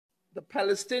The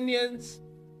Palestinians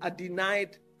are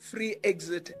denied free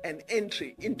exit and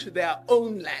entry into their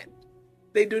own land.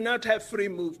 They do not have free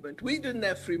movement. We didn't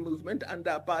have free movement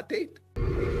under apartheid.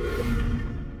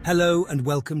 Hello and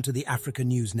welcome to the Africa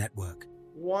News Network.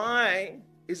 Why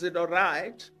is it all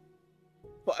right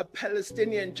for a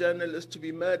Palestinian journalist to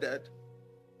be murdered,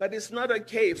 but it's not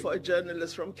okay for a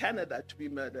journalist from Canada to be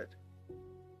murdered?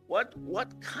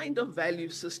 What kind of value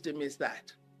system is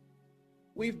that?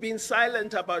 We've been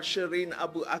silent about Shireen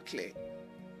Abu Akleh.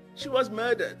 She was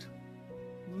murdered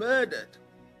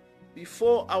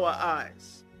before our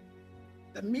eyes.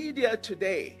 The media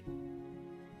today,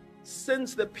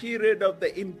 since the period of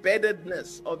the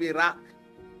embeddedness of Iraq,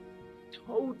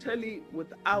 totally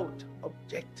without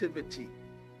objectivity,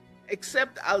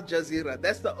 except Al Jazeera.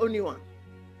 That's the only one.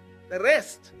 The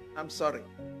rest, I'm sorry.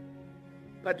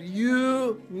 But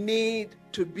you need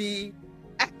to be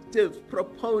active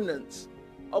proponents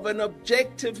of an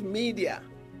objective media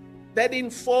that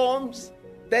informs,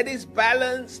 that is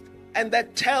balanced, and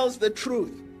that tells the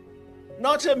truth.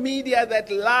 Not a media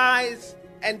that lies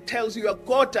and tells you a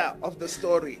quarter of the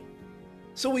story.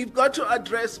 So we've got to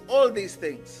address all these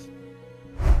things.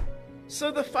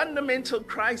 So the fundamental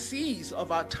crises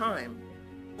of our time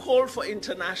call for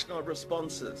international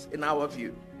responses, in our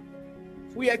view.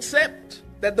 We accept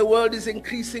that the world is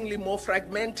increasingly more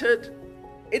fragmented.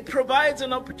 It provides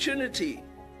an opportunity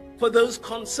for those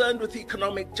concerned with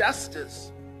economic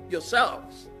justice,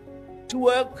 yourselves, to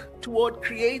work toward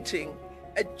creating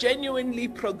a genuinely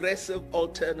progressive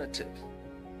alternative.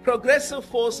 Progressive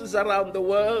forces around the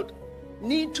world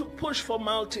need to push for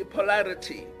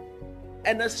multipolarity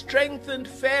and a strengthened,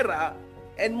 fairer,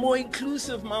 and more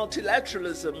inclusive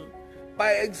multilateralism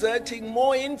by exerting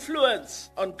more influence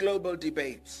on global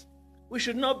debates. We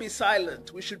should not be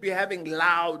silent. We should be having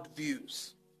loud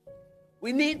views.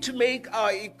 We need to make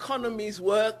our economies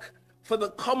work for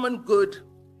the common good,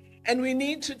 and we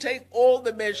need to take all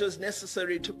the measures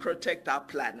necessary to protect our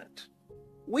planet.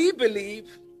 We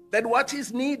believe that what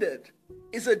is needed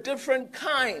is a different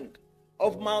kind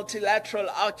of multilateral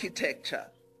architecture,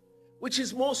 which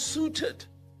is more suited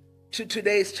to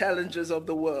today's challenges of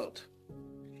the world.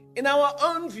 In our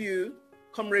own view,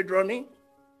 Comrade Ronnie,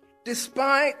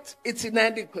 despite its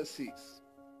inadequacies,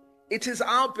 it is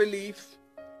our belief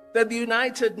that the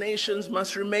United Nations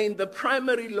must remain the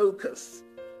primary locus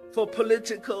for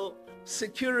political,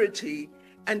 security,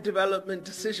 and development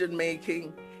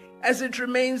decision-making, as it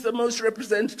remains the most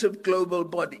representative global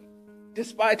body,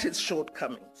 despite its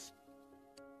shortcomings.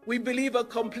 We believe a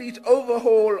complete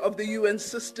overhaul of the UN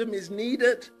system is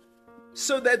needed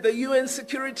so that the UN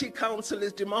Security Council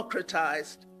is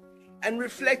democratized and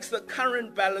reflects the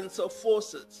current balance of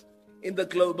forces in the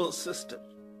global system.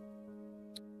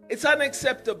 It's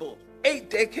unacceptable, 8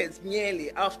 decades nearly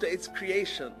after its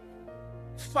creation,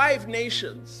 5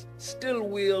 nations still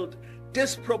wield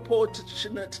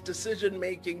disproportionate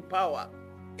decision-making power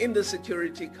in the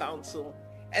Security Council,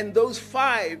 and those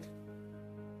 5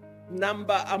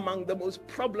 number among the most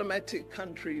problematic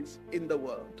countries in the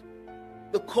world,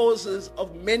 the causes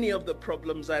of many of the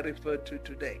problems I referred to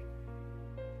today.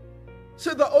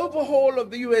 So the overhaul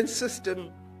of the UN system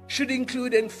should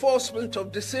include enforcement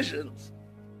of decisions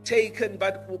taken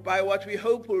by what we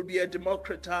hope will be a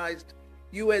democratized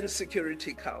UN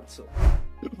Security Council.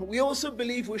 We also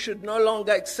believe we should no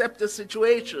longer accept a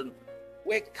situation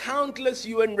where countless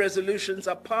UN resolutions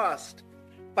are passed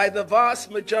by the vast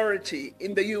majority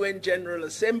in the UN General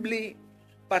Assembly,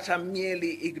 but are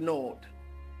merely ignored.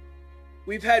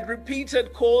 We've had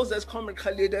repeated calls, as Comrade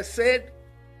Khalid has said,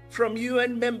 from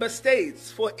UN member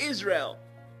states for Israel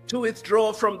to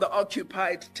withdraw from the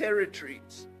occupied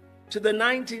territories to the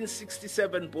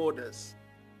 1967 borders.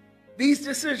 These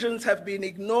decisions have been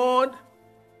ignored,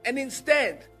 and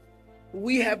instead,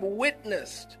 we have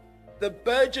witnessed the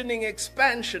burgeoning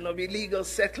expansion of illegal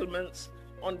settlements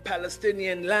on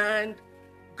Palestinian land,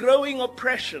 growing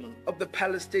oppression of the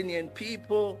Palestinian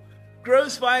people,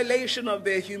 gross violation of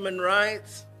their human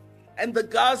rights, and the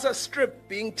Gaza Strip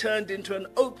being turned into an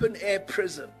open-air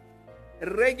prison,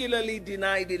 regularly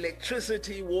denied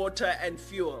electricity, water, and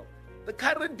fuel. The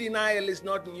current denial is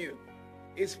not new.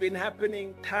 It's been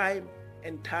happening time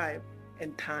and time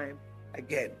and time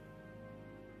again.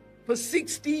 For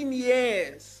 16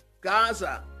 years,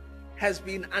 Gaza has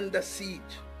been under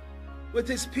siege, with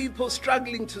its people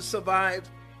struggling to survive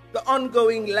the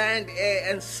ongoing land,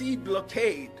 air, and sea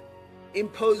blockade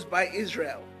imposed by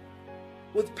Israel,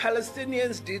 with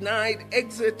Palestinians denied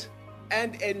exit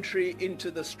and entry into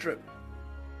the Strip.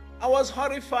 I was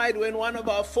horrified when one of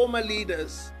our former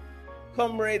leaders,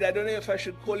 Comrade, I don't know if I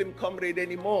should call him Comrade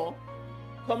anymore,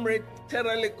 Comrade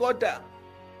Terra Lekota,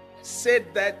 said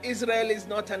that Israel is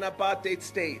not an apartheid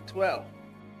state. Well,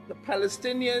 the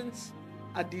Palestinians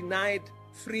are denied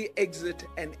free exit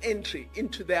and entry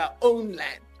into their own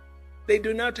land. They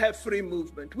do not have free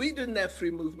movement. We didn't have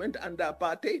free movement under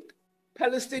apartheid.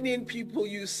 Palestinian people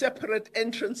use separate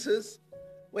entrances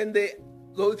when they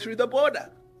go through the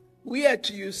border. We had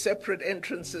to use separate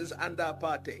entrances under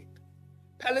apartheid.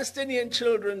 Palestinian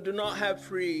children do not have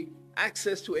free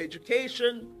access to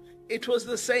education. It was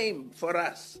the same for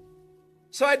us.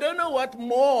 So I don't know what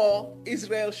more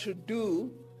Israel should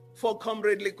do for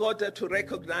Comrade Likota to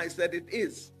recognize that it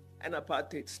is an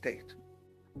apartheid state.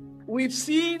 We've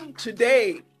seen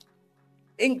today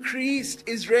increased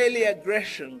Israeli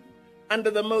aggression under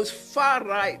the most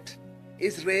far-right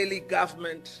Israeli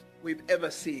government we've ever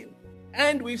seen.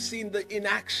 And we've seen the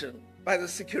inaction by the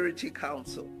Security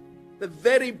Council, the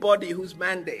very body whose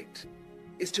mandate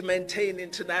is to maintain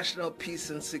international peace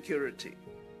and security.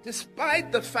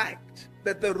 Despite the fact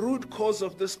that the root cause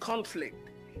of this conflict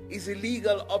is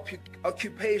illegal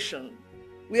occupation,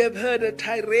 we have heard a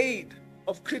tirade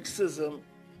of criticism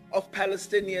of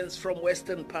Palestinians from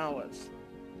Western powers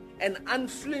and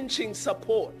unflinching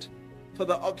support for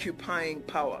the occupying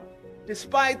power,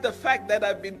 despite the fact that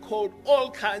I've been called all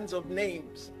kinds of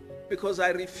names because I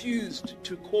refused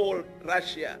to call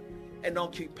Russia an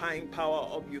occupying power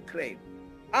of Ukraine.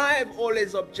 I have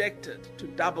always objected to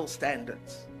double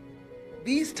standards.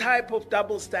 These type of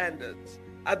double standards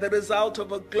are the result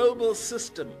of a global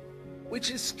system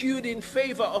which is skewed in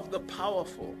favor of the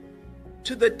powerful,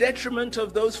 to the detriment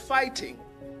of those fighting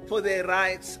for their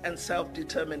rights and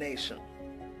self-determination.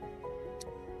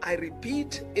 I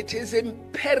repeat, it is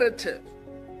imperative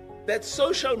that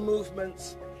social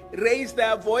movements raise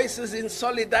their voices in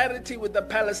solidarity with the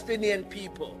Palestinian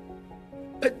people,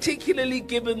 particularly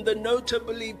given the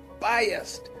notably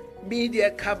biased media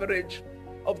coverage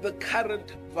of the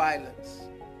current violence.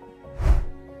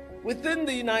 Within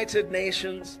the United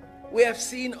Nations, we have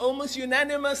seen almost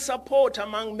unanimous support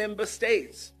among member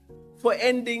states for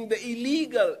ending the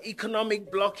illegal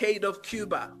economic blockade of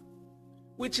Cuba,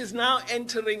 which is now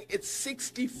entering its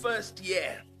 61st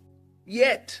year.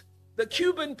 Yet, the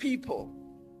Cuban people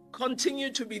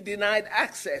continue to be denied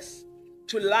access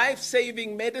to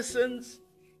life-saving medicines,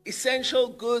 essential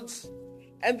goods,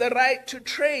 and the right to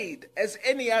trade as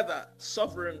any other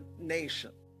sovereign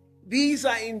nation. These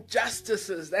are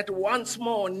injustices that once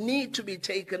more need to be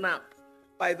taken up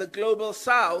by the global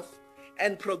South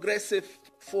and progressive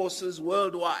forces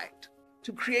worldwide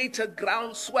to create a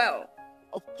groundswell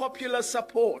of popular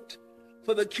support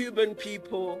for the Cuban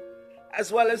people,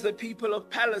 as well as the people of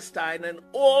Palestine and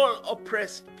all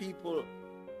oppressed people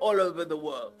all over the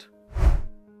world.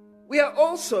 We are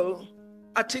also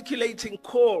articulating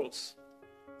calls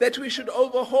that we should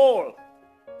overhaul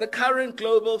the current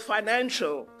global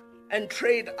financial and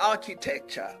trade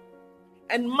architecture,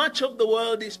 and much of the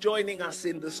world is joining us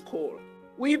in this call.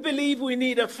 We believe we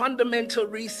need a fundamental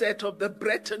reset of the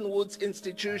Bretton Woods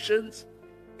institutions,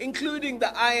 including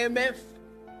the IMF,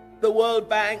 the World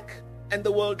Bank, and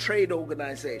the World Trade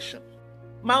Organization.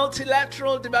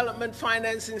 Multilateral development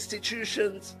finance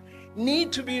institutions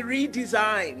need to be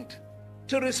redesigned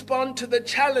to respond to the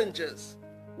challenges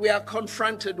we are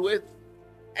confronted with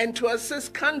and to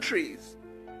assist countries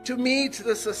to meet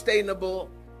the sustainable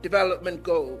development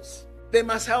goals. They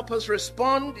must help us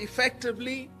respond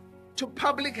effectively to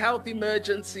public health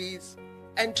emergencies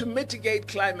and to mitigate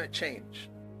climate change.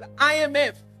 The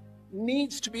IMF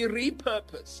needs to be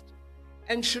repurposed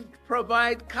and should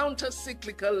provide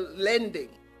counter-cyclical lending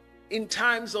in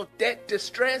times of debt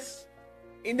distress,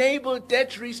 enable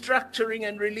debt restructuring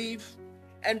and relief,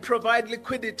 and provide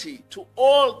liquidity to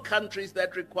all countries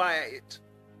that require it.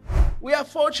 We are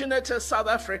fortunate as South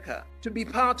Africa to be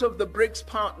part of the BRICS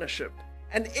partnership.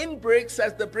 And in BRICS,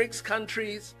 as the BRICS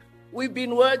countries, we've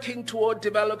been working toward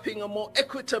developing a more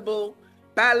equitable,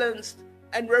 balanced,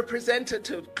 and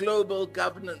representative global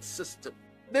governance system.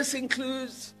 This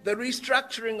includes the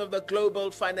restructuring of the global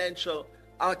financial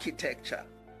architecture.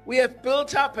 We have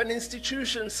built up an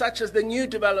institution such as the New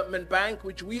Development Bank,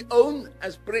 which we own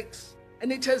as BRICS,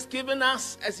 and it has given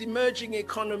us, as emerging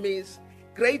economies,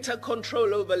 greater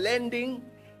control over lending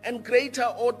and greater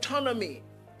autonomy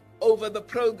over the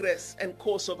progress and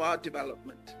course of our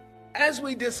development. As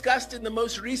we discussed in the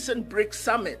most recent BRICS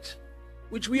summit,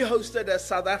 which we hosted as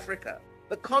South Africa,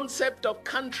 the concept of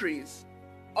countries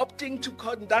opting to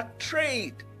conduct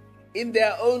trade in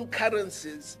their own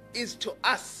currencies is to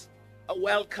us a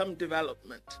welcome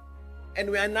development. And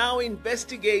we are now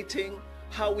investigating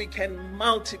how we can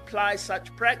multiply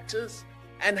such practice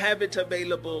and have it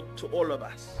available to all of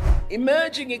us.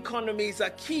 Emerging economies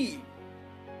are key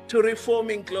to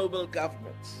reforming global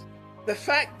governance. The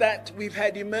fact that we've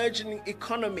had emerging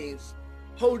economies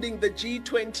holding the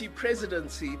G20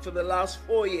 presidency for the last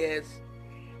 4 years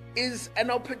is an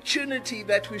opportunity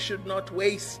that we should not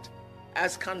waste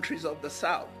as countries of the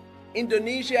South.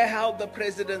 Indonesia held the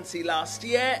presidency last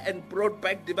year and brought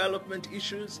back development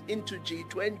issues into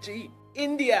G20.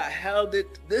 India held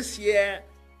it this year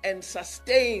and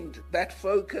sustained that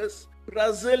focus.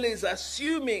 Brazil is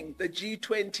assuming the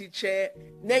G20 chair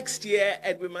next year,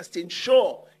 and we must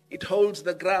ensure it holds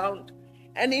the ground.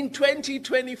 And in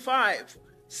 2025,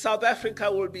 South Africa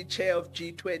will be chair of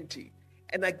G20.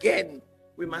 And again,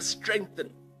 we must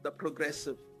strengthen the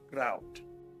progressive ground.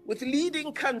 With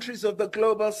leading countries of the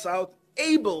global South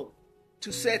able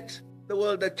to set the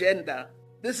world agenda,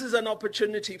 this is an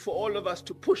opportunity for all of us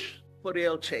to push for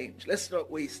real change. Let's not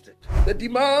waste it. The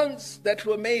demands that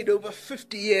were made over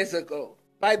 50 years ago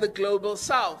by the global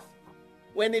South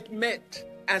when it met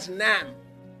as NAM,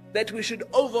 that we should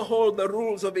overhaul the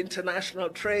rules of international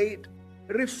trade,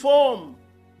 reform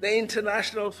the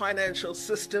international financial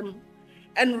system,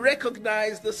 and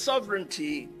recognize the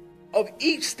sovereignty of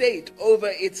each state over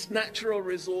its natural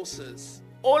resources.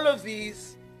 All of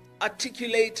these,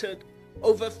 articulated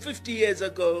over 50 years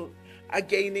ago, are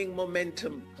gaining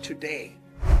momentum today.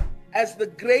 As the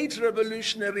great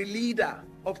revolutionary leader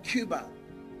of Cuba,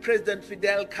 President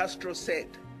Fidel Castro said,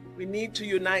 we need to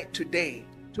unite today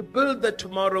to build the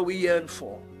tomorrow we yearn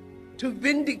for, to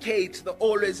vindicate the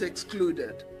always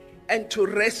excluded, and to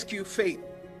rescue faith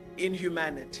in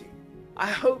humanity. I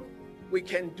hope we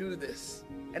can do this,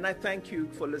 and I thank you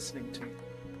for listening to me.